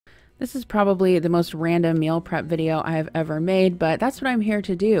This is probably the most random meal prep video I have ever made, but that's what I'm here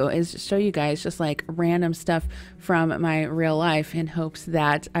to do, is show you guys just like random stuff from my real life in hopes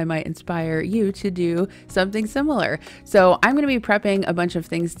that I might inspire you to do something similar. So I'm going to be prepping a bunch of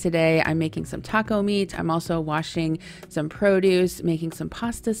things today. I'm making some taco meat. I'm also washing some produce, making some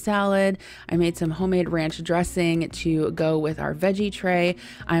pasta salad. I made some homemade ranch dressing to go with our veggie tray.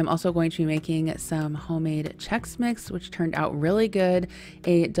 I'm also going to be making some homemade Chex mix, which turned out really good.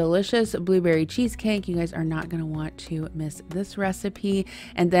 A delicious blueberry cheesecake. You guys are not going to want to miss this recipe.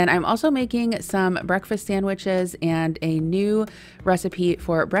 And then I'm also making some breakfast sandwiches and a new recipe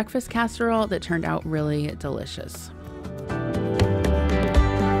for breakfast casserole that turned out really delicious.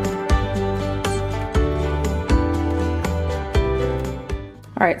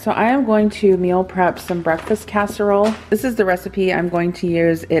 All right, so I am going to meal prep some breakfast casserole. This is the recipe I'm going to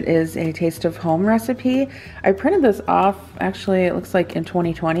use. It is a Taste of Home recipe. I printed this off, actually it looks like in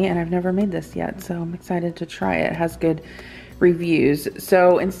 2020, and I've never made this yet, so I'm excited to try it. It has good reviews.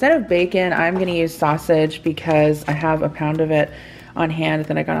 So instead of bacon, I'm gonna use sausage because I have a pound of it on hand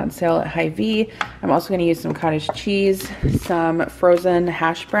that I got on sale at Hy-Vee. I'm also gonna use some cottage cheese, some frozen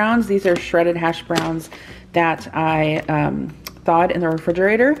hash browns. These are shredded hash browns that I thawed in the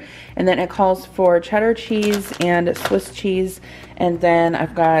refrigerator, and then it calls for cheddar cheese and Swiss cheese, and then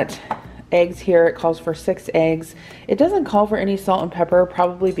I've got eggs here. It calls for 6 eggs. It doesn't call for any salt and pepper,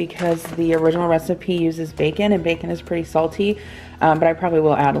 probably because the original recipe uses bacon, and bacon is pretty salty, but I probably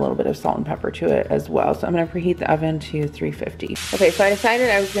will add a little bit of salt and pepper to it as well. So I'm going to preheat the oven to 350. Okay, so I decided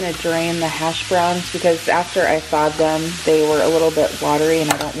I was going to drain the hash browns because after I thawed them, they were a little bit watery,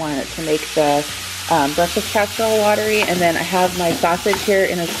 and I don't want it to make the breakfast casserole watery. And then I have my sausage here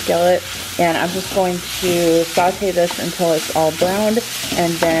in a skillet, and I'm just going to saute this until it's all browned,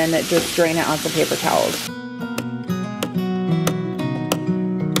 and then just drain it on some paper towels.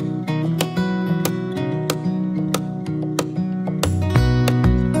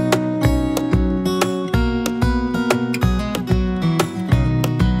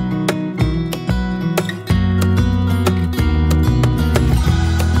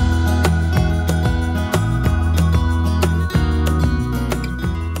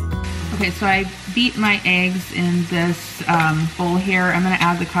 Okay, so I beat my eggs in this bowl here. I'm going to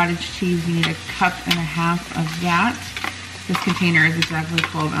add the cottage cheese. You need 1.5 cups of that. This container is exactly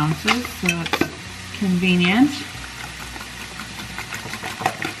 12 ounces, so it's convenient.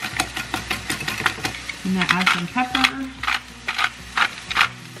 I'm going to add some pepper.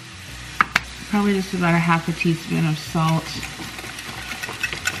 Probably just about 1/2 teaspoon of salt.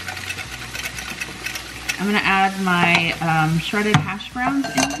 I'm going to add my shredded hash browns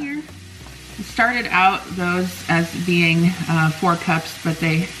in here. I started out those as being 4 cups, but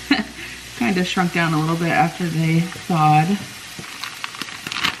they kind of shrunk down a little bit after they thawed.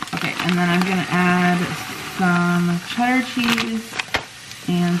 Okay, and then I'm going to add some cheddar cheese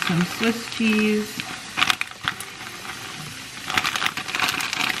and some Swiss cheese.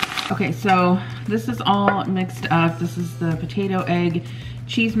 Okay, so this is all mixed up. This is the potato, egg,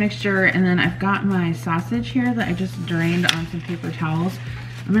 cheese mixture, and then I've got my sausage here that I just drained on some paper towels.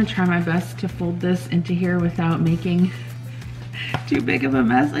 I'm gonna try my best to fold this into here without making too big of a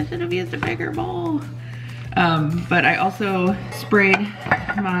mess. I should have used a bigger bowl. But I also sprayed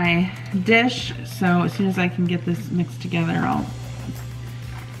my dish, so as soon as I can get this mixed together, I'll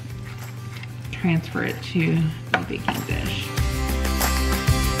transfer it to the baking dish.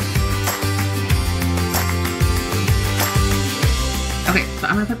 Okay, so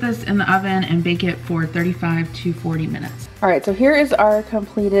I'm gonna put this in the oven and bake it for 35 to 40 minutes. All right, so here is our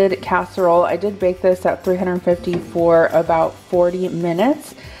completed casserole. I did bake this at 350 for about 40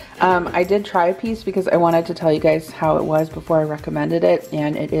 minutes. I did try a piece because I wanted to tell you guys how it was before I recommended it,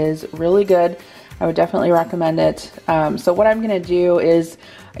 and it is really good. I would definitely recommend it. So what I'm gonna do is,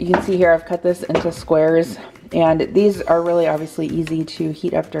 you can see here I've cut this into squares, and these are really obviously easy to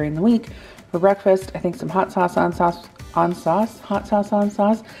heat up during the week. For breakfast, I think some hot sauce on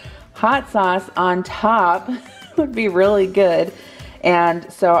top would be really good.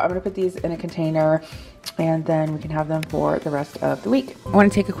 And so I'm gonna put these in a container, and then we can have them for the rest of the week. I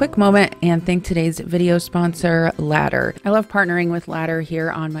want to take a quick moment and thank today's video sponsor, Ladder. I love partnering with Ladder here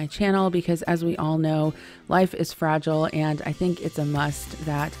on my channel because, as we all know, life is fragile, and I think it's a must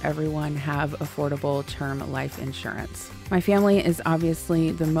that everyone have affordable term life insurance. My family is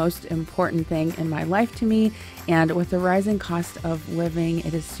obviously the most important thing in my life to me, and with the rising cost of living,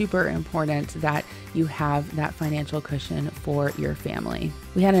 it is super important that you have that financial cushion for your family.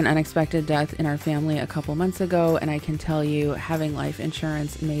 We had an unexpected death in our family a couple months ago, and I can tell you having life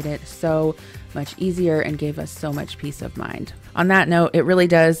insurance made it so much easier and gave us so much peace of mind. On that note, it really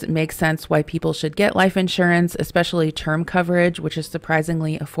does make sense why people should get life insurance, especially term coverage, which is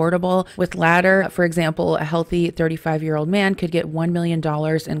surprisingly affordable. With Ladder, for example, a healthy 35-year-old man could get $1 million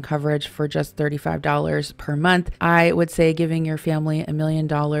in coverage for just $35 per month. I would say giving your family $1 million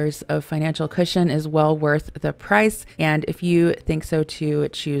of financial cushion is well worth the price. And if you think so too,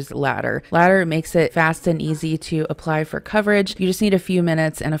 choose Ladder. Ladder makes it fast and easy to apply for coverage. You just need a few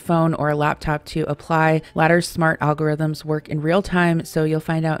minutes and a phone or a laptop to apply. Ladder's smart algorithms work in real time, so you'll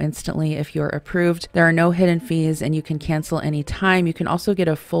find out instantly if you're approved. There are no hidden fees and you can cancel anytime. You can also get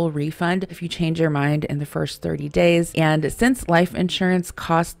a full refund if you change your mind in the first 30 days. And since life insurance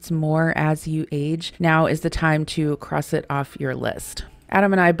costs more as you age, now is the time to cross it off your list.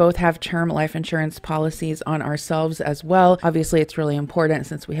 Adam and I both have term life insurance policies on ourselves as well. Obviously, it's really important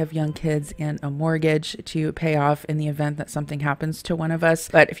since we have young kids and a mortgage to pay off in the event that something happens to one of us.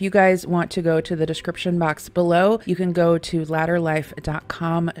 But if you guys want to go to the description box below, you can go to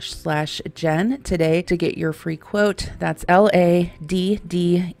ladderlife.com/Jen today to get your free quote. That's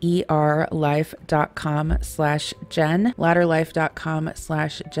LADDER life.com/Jen,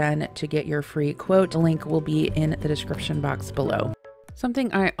 ladderlife.com/Jen to get your free quote. The link will be in the description box below.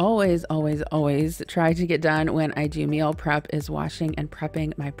 Something I always try to get done when I do meal prep is washing and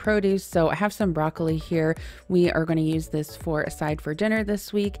prepping my produce. So I have some broccoli here. We are going to use this for a side for dinner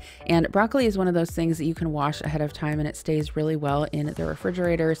this week. And broccoli is one of those things that you can wash ahead of time and it stays really well in the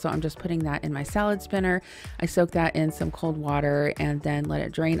refrigerator. So I'm just putting that in my salad spinner. I soak that in some cold water and then let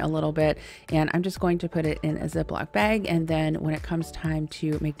it drain a little bit. And I'm just going to put it in a Ziploc bag. And then when it comes time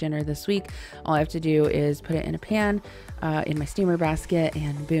to make dinner this week, all I have to do is put it in a pan in my steamer basket,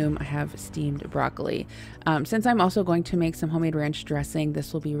 and boom, I have steamed broccoli. Since I'm also going to make some homemade ranch dressing,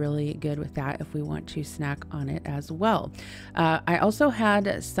 this will be really good with that if we want to snack on it as well. I also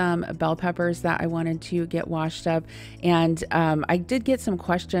had some bell peppers that I wanted to get washed up, and I did get some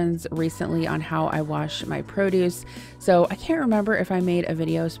questions recently on how I wash my produce. So I can't remember if I made a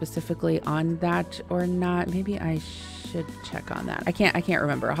video specifically on that or not. Maybe I should check on that. I can't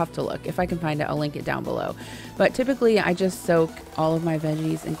remember. I'll have to look. If I can find it, I'll link it down below. But typically I just soak all of my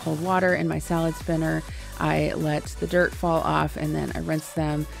veggies in cold water in my salad spinner. I let the dirt fall off and then I rinse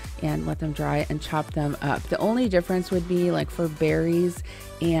them and let them dry and chop them up. The only difference would be like for berries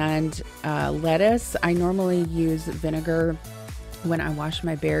and lettuce, I normally use vinegar. When I wash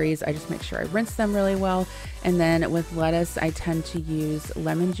my berries, I just make sure I rinse them really well. And then with lettuce, I tend to use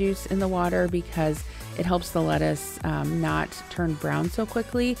lemon juice in the water because it helps the lettuce not turn brown so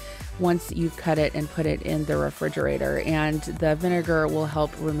quickly once you've cut it and put it in the refrigerator. And the vinegar will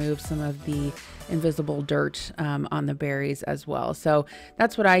help remove some of the invisible dirt on the berries as well. So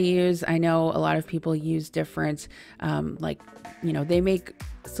that's what I use. I know a lot of people use different, they make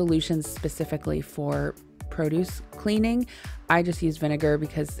solutions specifically for produce cleaning. I just use vinegar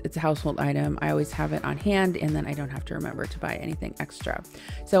because it's a household item. I always have it on hand and then I don't have to remember to buy anything extra.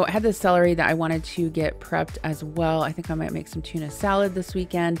 So I had this celery that I wanted to get prepped as well. I think I might make some tuna salad this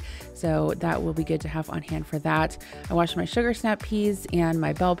weekend. So that will be good to have on hand for that. I washed my sugar snap peas and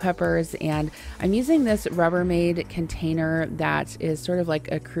my bell peppers, and I'm using this Rubbermaid container that is sort of like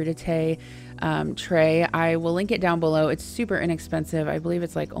a crudité tray. I will link it down below. It's super inexpensive. I believe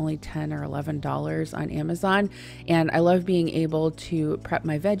it's like only $10 or $11 on Amazon. And I love being able to prep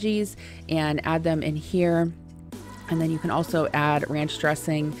my veggies and add them in here. And then you can also add ranch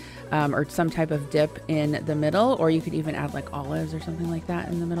dressing or some type of dip in the middle, or you could even add like olives or something like that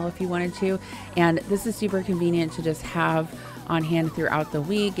in the middle if you wanted to. And this is super convenient to just have on hand throughout the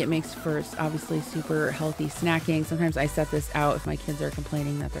week. It makes for obviously super healthy snacking. Sometimes I set this out if my kids are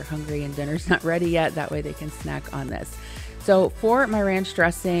complaining that they're hungry and dinner's not ready yet. That way they can snack on this. So for my ranch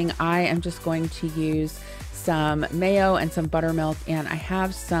dressing, I am just going to use some mayo and some buttermilk, and I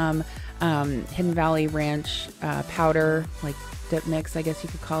have some Hidden Valley Ranch powder, like dip mix, I guess you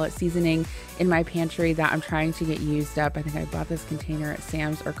could call it, seasoning in my pantry that I'm trying to get used up. I think I bought this container at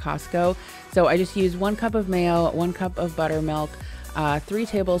Sam's or Costco. So I just use 1 cup of mayo, 1 cup of buttermilk, 3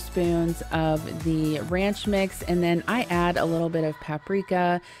 tablespoons of the ranch mix, and then I add a little bit of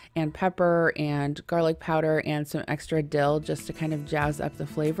paprika and pepper and garlic powder and some extra dill just to kind of jazz up the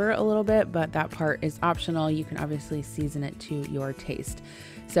flavor a little bit, but that part is optional. You can obviously season it to your taste.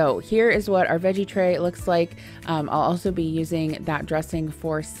 So here is what our veggie tray looks like. I'll also be using that dressing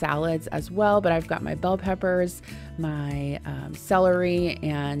for salads as well, but I've got my bell peppers, my celery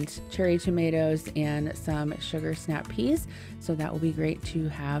and cherry tomatoes and some sugar snap peas. So that will be great to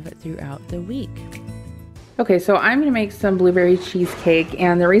have throughout the week. Okay, so I'm gonna make some blueberry cheesecake,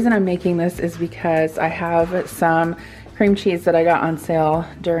 and the reason I'm making this is because I have some cream cheese that I got on sale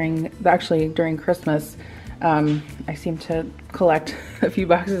during Christmas. I seem to collect a few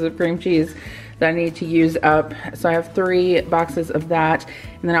boxes of cream cheese that I need to use up. So I have 3 boxes of that.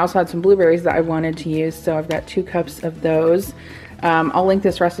 And then I also had some blueberries that I wanted to use. So I've got 2 cups of those. I'll link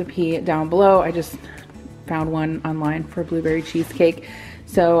this recipe down below. I just found one online for blueberry cheesecake.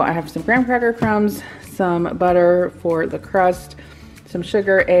 So I have some graham cracker crumbs, some butter for the crust, some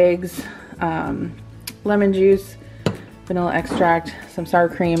sugar, eggs, lemon juice, vanilla extract, some sour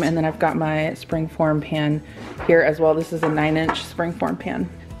cream, and then I've got my springform pan here as well. This is a 9-inch springform pan.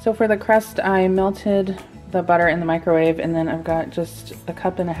 So for the crust, I melted the butter in the microwave, and then I've got just a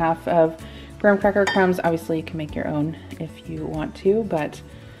cup and a half of graham cracker crumbs. Obviously you can make your own if you want to, but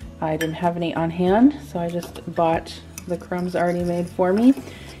I didn't have any on hand, so I just bought the crumbs already made for me.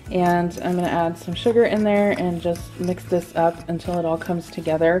 And I'm gonna add some sugar in there and just mix this up until it all comes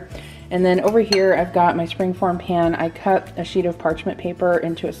together. And then over here, I've got my springform pan. I cut a sheet of parchment paper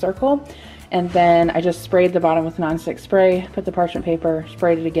into a circle, and then I just sprayed the bottom with nonstick spray, put the parchment paper,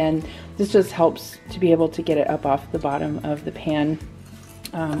 sprayed it again. This just helps to be able to get it up off the bottom of the pan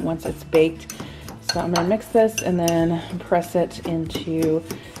once it's baked. So I'm gonna mix this and then press it into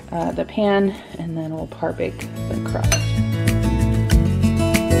the pan, and then we'll par bake the crust.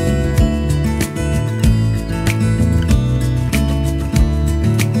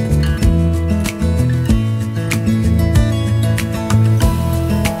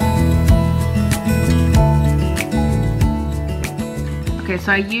 Okay,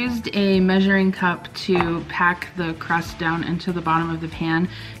 so I used a measuring cup to pack the crust down into the bottom of the pan,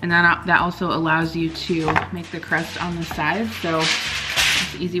 and that also allows you to make the crust on the side, so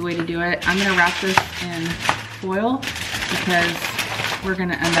it's an easy way to do it. I'm gonna wrap this in foil because we're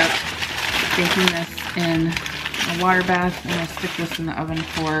gonna end up baking this in a water bath. I'm gonna stick this in the oven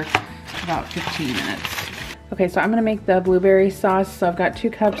for about 15 minutes. Okay, so I'm gonna make the blueberry sauce. So I've got 2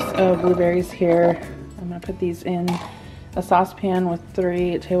 cups of blueberries here. I'm gonna put these in a saucepan with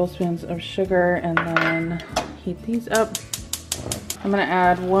 3 tablespoons of sugar and then heat these up. I'm gonna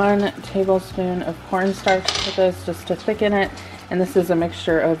add 1 tablespoon of cornstarch to this just to thicken it. And this is a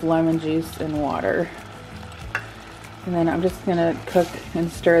mixture of lemon juice and water. And then I'm just gonna cook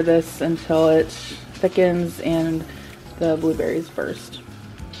and stir this until it thickens and the blueberries burst.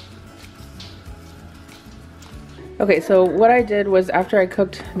 Okay, so what I did was after I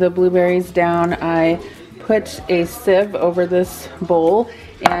cooked the blueberries down, I put a sieve over this bowl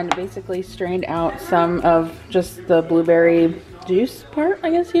and basically strained out some of just the blueberry juice part, I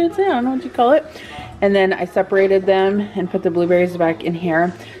guess you would say. I don't know what you call it. And then I separated them and put the blueberries back in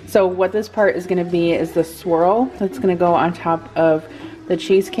here. So what this part is going to be is the swirl that's going to go on top of the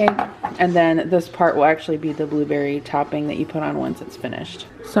cheesecake, and then this part will actually be the blueberry topping that you put on once it's finished.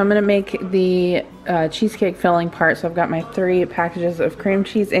 So I'm going to make the cheesecake filling part. So I've got my 3 packages of cream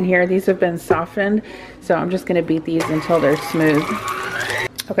cheese in here. These have been softened, so I'm just going to beat these until they're smooth.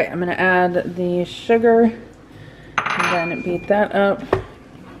 Okay, I'm going to add the sugar and then beat that up.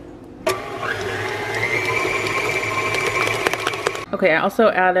 Okay, I also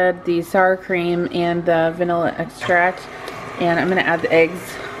added the sour cream and the vanilla extract, and I'm gonna add the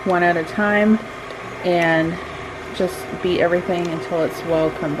eggs one at a time and just beat everything until it's well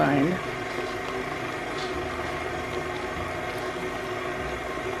combined.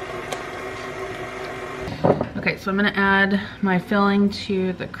 Okay, so I'm gonna add my filling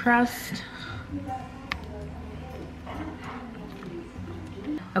to the crust.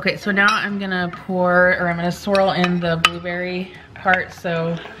 Okay, so now I'm gonna swirl in the blueberry part.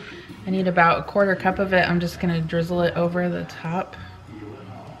 So I need about 1/4 cup of it. I'm just gonna drizzle it over the top.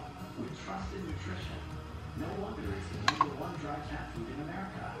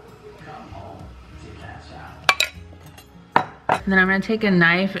 And then I'm gonna take a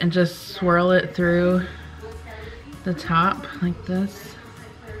knife and just swirl it through the top like this.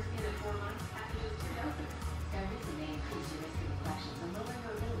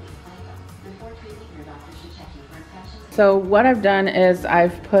 So what I've done is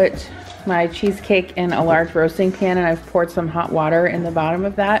I've put my cheesecake in a large roasting pan and I've poured some hot water in the bottom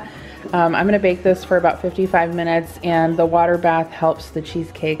of that. I'm gonna bake this for about 55 minutes, and the water bath helps the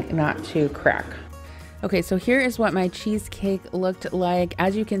cheesecake not to crack. Okay, so here is what my cheesecake looked like.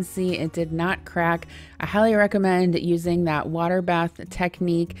 As you can see, it did not crack. I highly recommend using that water bath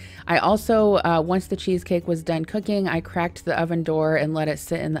technique. I also, once the cheesecake was done cooking, I cracked the oven door and let it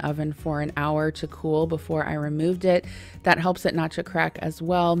sit in the oven for an hour to cool before I removed it. That helps it not to crack as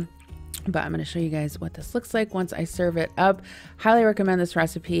well. But I'm going to show you guys what this looks like once I serve it up. Highly recommend this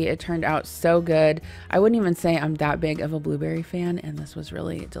recipe. It turned out so good. I wouldn't even say I'm that big of a blueberry fan, and this was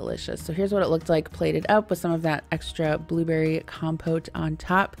really delicious. So here's what it looked like plated up with some of that extra blueberry compote on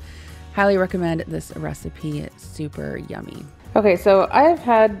top. Highly recommend this recipe. It's super yummy. Okay, so I've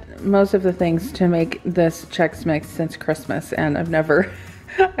had most of the things to make this Chex Mix since Christmas, and I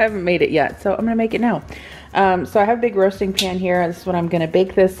haven't made it yet, so I'm gonna make it now. So I have a big roasting pan here. This is what I'm gonna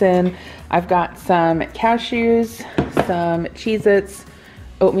bake this in. I've got some cashews, some Cheez-Its,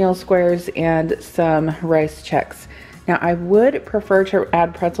 oatmeal squares, and some rice Chex. Now I would prefer to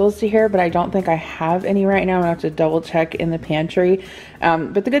add pretzels to here, but I don't think I have any right now. I'm gonna have to double check in the pantry.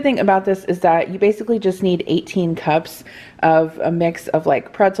 But the good thing about this is that you basically just need 18 cups of a mix of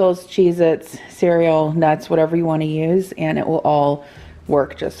like pretzels, Cheez-Its, cereal, nuts, whatever you wanna use, and it will all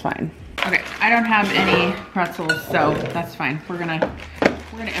work just fine. Okay, I don't have any pretzels, so that's fine. We're gonna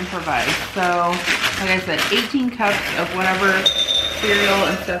improvise. So, like I said, 18 cups of whatever cereal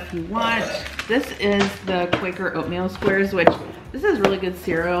and stuff you want. This is the Quaker oatmeal squares, which this is really good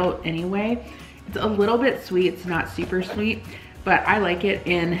cereal anyway. It's a little bit sweet. It's not super sweet, but I like it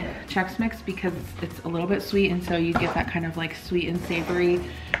in Chex Mix because it's a little bit sweet, and so you get that kind of like sweet and savory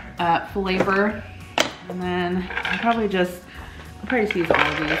flavor. And then I'll probably use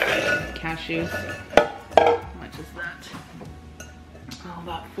all these cashews. How much is that? Oh,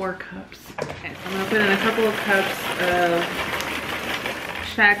 about 4 cups. Okay, so I'm gonna put in a couple of cups of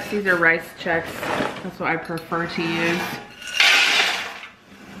Chex. These are rice Chex. That's what I prefer to use.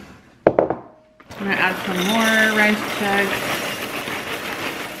 I'm gonna add some more rice Chex.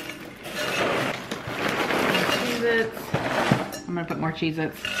 Cheez-Its. I'm gonna put more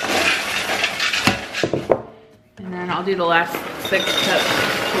Cheez-Its. And then I'll do the last 6 cups of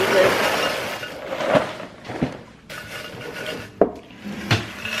Cheez-Its.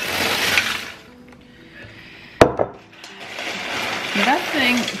 The best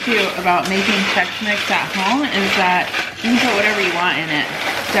thing too about making Chex Mix at home is that you can put whatever you want in it.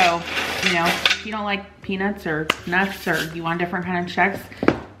 So, you know, if you don't like peanuts or nuts or you want a different kind of Chex,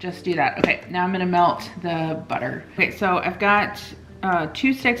 just do that. Okay, now I'm gonna melt the butter. Okay, so I've got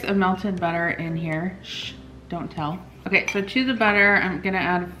 2 sticks of melted butter in here. Shh, don't tell. Okay, so to the butter, I'm gonna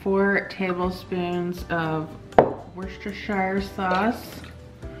add 4 tablespoons of Worcestershire sauce.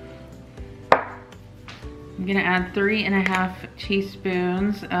 I'm gonna add 3½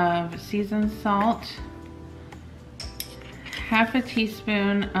 teaspoons of seasoned salt, ½ a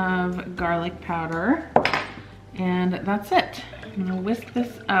teaspoon of garlic powder, and that's it. I'm gonna whisk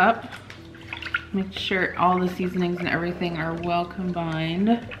this up, make sure all the seasonings and everything are well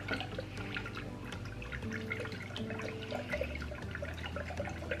combined.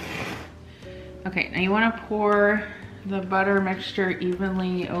 Okay, now you want to pour the butter mixture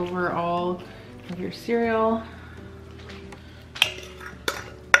evenly over all of your cereal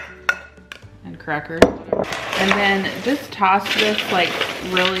and crackers, and then just toss this like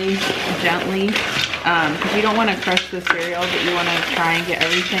really gently because you don't want to crush the cereal, but you want to try and get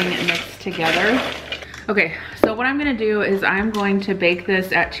everything mixed together. Okay, so what I'm gonna do is I'm going to bake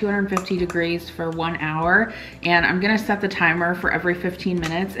this at 250 degrees for 1 hour, and I'm gonna set the timer for every 15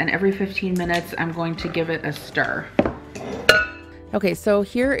 minutes, and every 15 minutes I'm going to give it a stir. Okay, so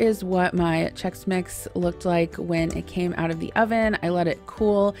here is what my Chex Mix looked like when it came out of the oven. I let it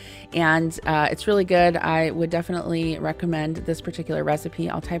cool, and it's really good. I would definitely recommend this particular recipe.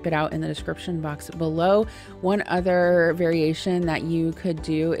 I'll type it out in the description box below. One other variation that you could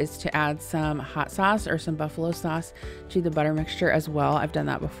do is to add some hot sauce or some buffalo sauce to the butter mixture as well. I've done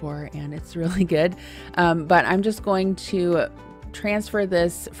that before, and it's really good. But I'm just going to transfer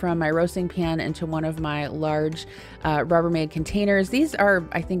this from my roasting pan into one of my large Rubbermaid containers. These are,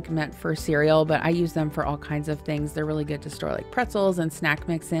 I think, meant for cereal, but I use them for all kinds of things. They're really good to store like pretzels and snack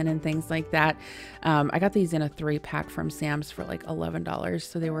mix in and things like that. I got these in a 3-pack from Sam's for like $11,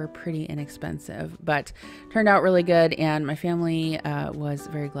 so they were pretty inexpensive, but turned out really good, and my family was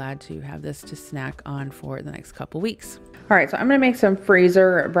very glad to have this to snack on for the next couple weeks. All right, so I'm gonna make some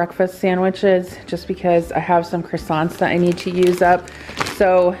freezer breakfast sandwiches just because I have some croissants that I need to use up.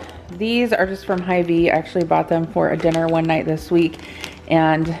 So these are just from Hy-Vee. I actually bought them for a dinner one night this week,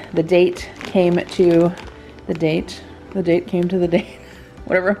 and the date came to the date.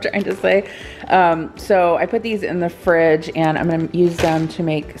 whatever I'm trying to say. So I put these in the fridge and I'm gonna use them to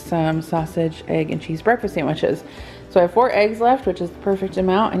make some sausage, egg, and cheese breakfast sandwiches. So I have 4 eggs left, which is the perfect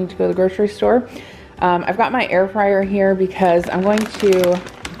amount. I need to go to the grocery store. I've got my air fryer here because I'm going to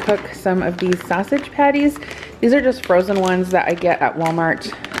cook some of these sausage patties. These are just frozen ones that I get at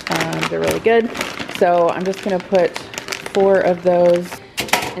Walmart. They're really good. So I'm just gonna put 4 of those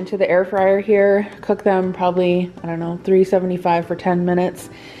into the air fryer here, cook them probably, I don't know, 375 for 10 minutes.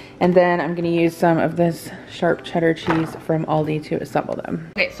 And then I'm gonna use some of this sharp cheddar cheese from Aldi to assemble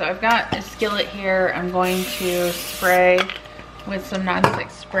them. Okay, so I've got a skillet here. I'm going to spray with some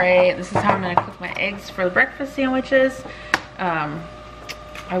nonstick spray. This is how I'm gonna cook my eggs for the breakfast sandwiches.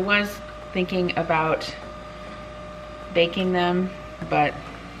 I was thinking about baking them, but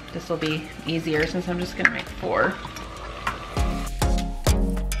this will be easier since I'm just gonna make 4.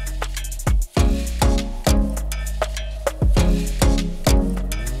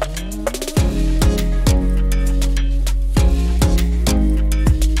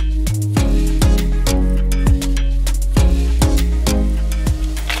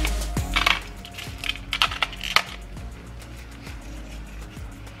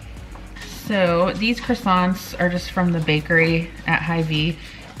 So these croissants are just from the bakery at Hy-Vee.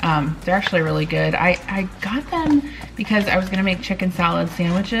 They're actually really good. I got them because I was gonna make chicken salad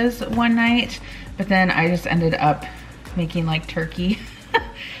sandwiches one night, but then I just ended up making like turkey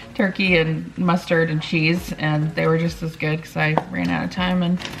and mustard and cheese, and they were just as good because I ran out of time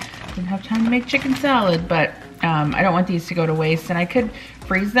and didn't have time to make chicken salad. But I don't want these to go to waste, and I could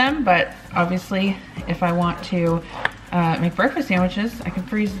freeze them, but obviously if I want to make breakfast sandwiches, I can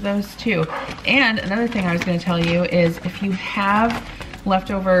freeze those too. And another thing I was going to tell you is if you have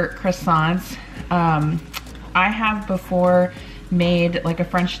leftover croissants, I have before made like a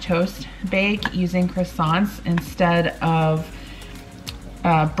French toast bake using croissants instead of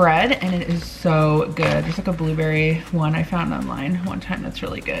bread, and it is so good. There's like a blueberry one I found online one time that's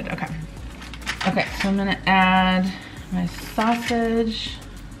really good. Okay, so I'm gonna add my sausage.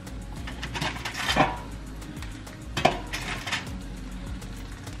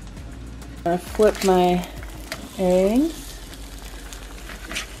 I'm gonna flip my eggs.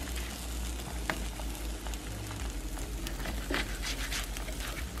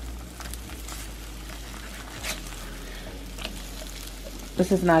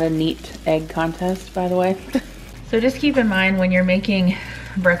 This is not a neat egg contest, by the way. So just keep in mind when you're making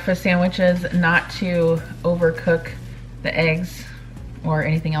breakfast sandwiches not to overcook the eggs or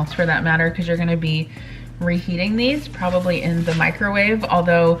anything else for that matter, because you're gonna be reheating these probably in the microwave,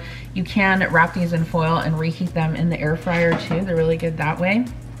 although you can wrap these in foil and reheat them in the air fryer too. They're really good that way.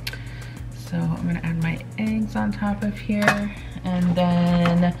 So I'm gonna add my eggs on top of here, and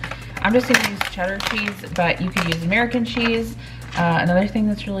then I'm just gonna use cheddar cheese, but you could use American cheese. Another thing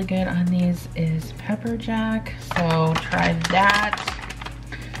that's really good on these is pepper jack, so try that.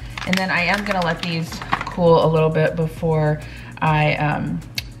 And then I am gonna let these cool a little bit before I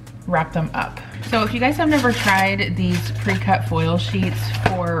wrap them up. So if you guys have never tried these pre-cut foil sheets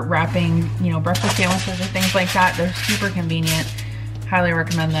for wrapping, you know, breakfast sandwiches or things like that, they're super convenient. Highly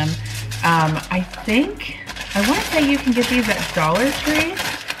recommend them. I think, I want to say you can get these at Dollar Tree,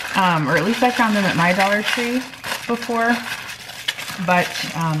 or at least I found them at my Dollar Tree before, but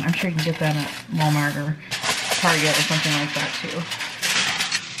I'm sure you can get them at Walmart or Target or something like that too.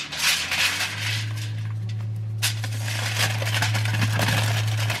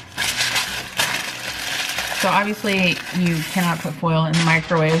 So obviously you cannot put foil in the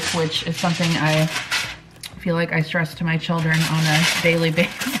microwave, which is something I feel like I stress to my children on a daily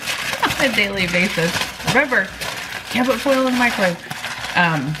basis. Remember, can't put foil in the microwave.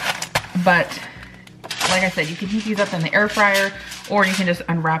 But like I said, you can heat these up in the air fryer, or you can just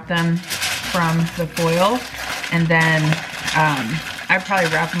unwrap them from the foil, and then I'd probably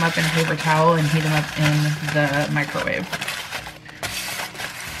wrap them up in a paper towel and heat them up in the microwave.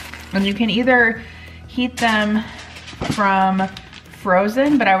 And you can either heat them from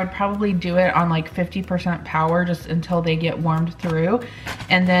frozen, but I would probably do it on like 50% power just until they get warmed through.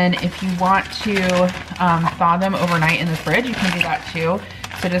 And then if you want to thaw them overnight in the fridge, you can do that too.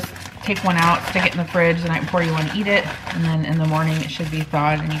 So just take one out, stick it in the fridge the night before you want to eat it, and then in the morning it should be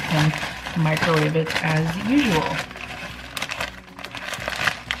thawed and you can microwave it as usual.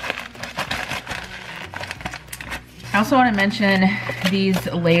 I also want to mention these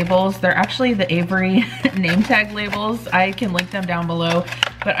labels. They're actually the Avery name tag labels. I can link them down below,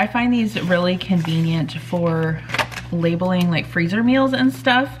 but I find these really convenient for labeling like freezer meals and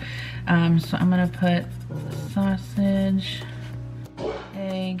stuff. So I'm gonna put sausage,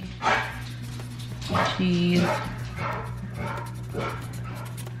 egg, cheese,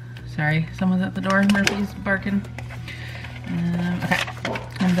 Sorry, someone's at the door. Murphy's barking. Okay,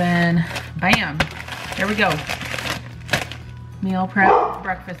 and then bam, there we go. Meal prep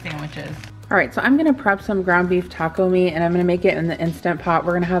breakfast sandwiches. All right, so I'm gonna prep some ground beef taco meat and I'm gonna make it in the Instant Pot.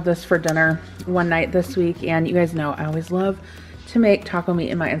 We're gonna have this for dinner one night this week, and you guys know I always love to make taco meat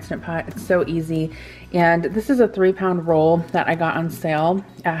in my Instant Pot. It's so easy. And this is a 3-pound roll that I got on sale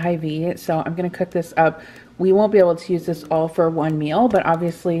at Hy-Vee, so I'm gonna cook this up. We won't be able to use this all for one meal, but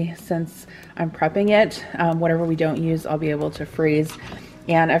obviously since I'm prepping it, whatever we don't use, I'll be able to freeze.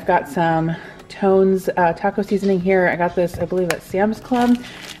 And I've got some Tone's taco seasoning here. I got this, I believe, at Sam's Club.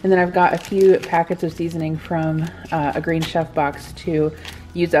 And then I've got a few packets of seasoning from a Green Chef box to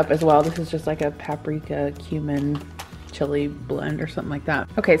use up as well. This is just like a paprika, cumin, chili blend or something like that.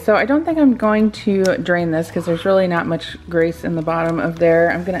 Okay, so I don't think I'm going to drain this because there's really not much grease in the bottom of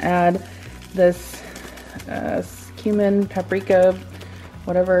there. I'm gonna add this cumin, paprika,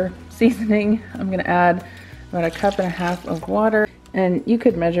 whatever seasoning. I'm gonna add about 1.5 cups of water. And you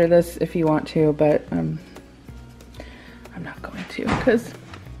could measure this if you want to, but I'm not going to because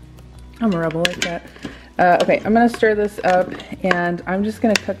I'm a rebel like that. Okay, I'm gonna stir this up and I'm just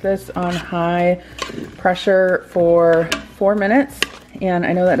gonna cook this on high pressure for 4 minutes. And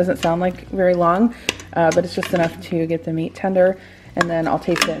I know that doesn't sound like very long, but it's just enough to get the meat tender. And then I'll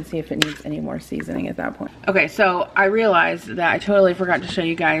taste it and see if it needs any more seasoning at that point. Okay, so I realized that I totally forgot to show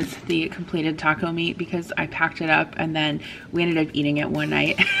you guys the completed taco meat because I packed it up and then we ended up eating it one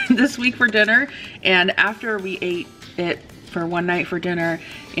night this week for dinner. And after we ate it for one night for dinner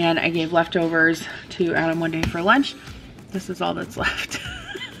and I gave leftovers to Adam one day for lunch, this is all that's left.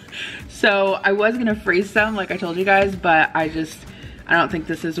 So I was gonna freeze some like I told you guys, but I don't think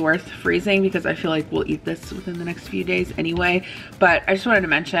this is worth freezing because I feel like we'll eat this within the next few days anyway. But I just wanted to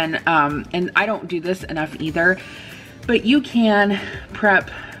mention, and I don't do this enough either, but you can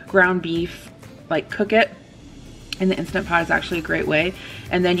prep ground beef, like cook it in the Instant Pot is actually a great way.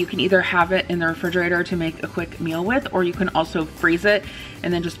 And then you can either have it in the refrigerator to make a quick meal with, or you can also freeze it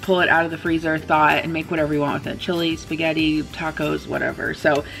and then just pull it out of the freezer, thaw it, and make whatever you want with it. Chili, spaghetti, tacos, whatever.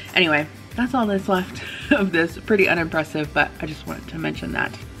 So anyway, that's all that's left of this. Pretty unimpressive, but I just wanted to mention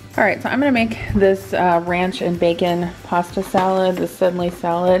that. All right, so I'm gonna make this ranch and bacon pasta salad, this suddenly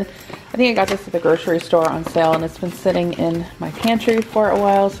salad. I think I got this at the grocery store on sale and it's been sitting in my pantry for a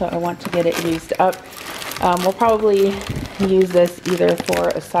while, so I want to get it used up. We'll probably use this either for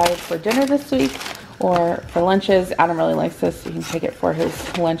a side for dinner this week or for lunches. Adam really likes this, so you can take it for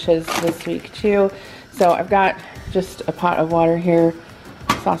his lunches this week too. So I've got just a pot of water here,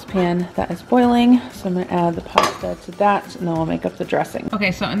 saucepan that is boiling, so I'm going to add the pasta to that and then we'll make up the dressing.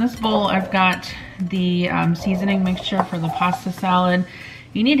 Okay, so in this bowl I've got the seasoning mixture for the pasta salad.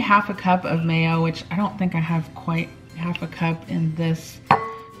 You need 1/2 cup of mayo, which I don't think I have quite 1/2 cup in this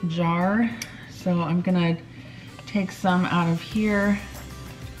jar, so I'm gonna take some out of here,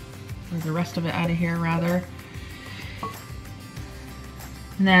 or the rest of it out of here rather,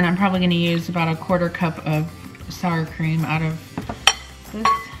 and then I'm probably going to use about 1/4 cup of sour cream out of this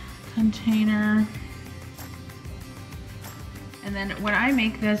container. And then when I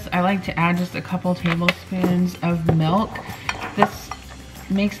make this, I like to add just a couple tablespoons of milk. This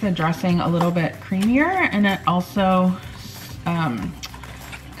makes the dressing a little bit creamier, and it also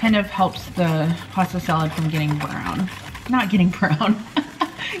kind of helps the pasta salad from getting brown. Not getting brown,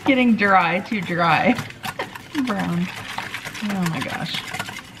 getting dry, too dry. Brown. Oh my gosh.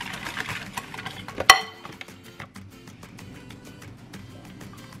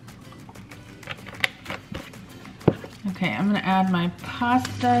 Okay, I'm gonna add my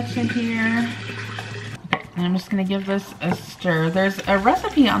pasta to here. Okay, and I'm just gonna give this a stir. There's a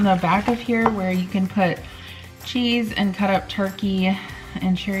recipe on the back of here where you can put cheese and cut up turkey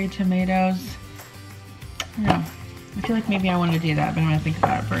and cherry tomatoes. I don't know, I feel like maybe I want to do that, but I'm gonna think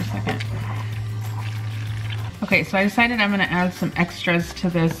about it for a second. Okay, so I decided I'm gonna add some extras to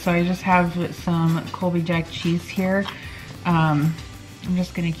this. So I just have some Colby Jack cheese here. I'm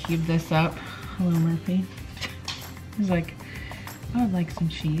just gonna cube this up. Hello, Murphy. He's like, I would like some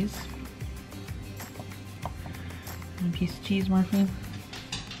cheese. A piece of cheese, Murphy.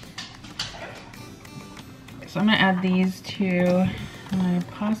 So I'm gonna add these to my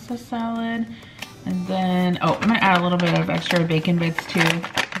pasta salad. And then, oh, I'm gonna add a little bit of extra bacon bits too,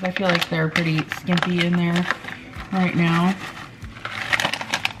 because I feel like they're pretty skimpy in there right now.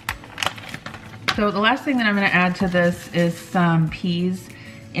 So the last thing that I'm gonna add to this is some peas.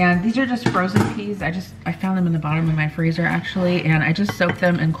 And these are just frozen peas. I found them in the bottom of my freezer actually, and I just soaked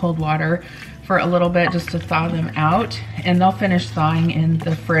them in cold water for a little bit just to thaw them out, and they'll finish thawing in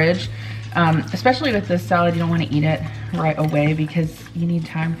the fridge. Especially with this salad, you don't want to eat it right away because you need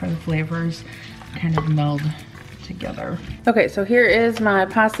time for the flavors to kind of meld together. Okay, so here is my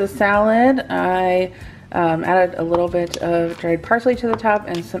pasta salad. I added a little bit of dried parsley to the top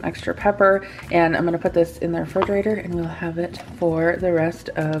and some extra pepper, and I'm gonna put this in the refrigerator and we'll have it for the rest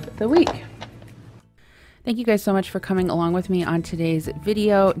of the week. Thank you guys so much for coming along with me on today's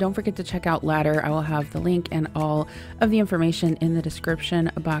video. Don't forget to check out Ladder. I will have the link and all of the information in the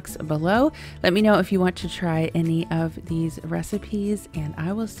description box below. Let me know if you want to try any of these recipes, and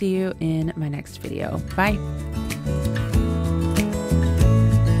I will see you in my next video. Bye.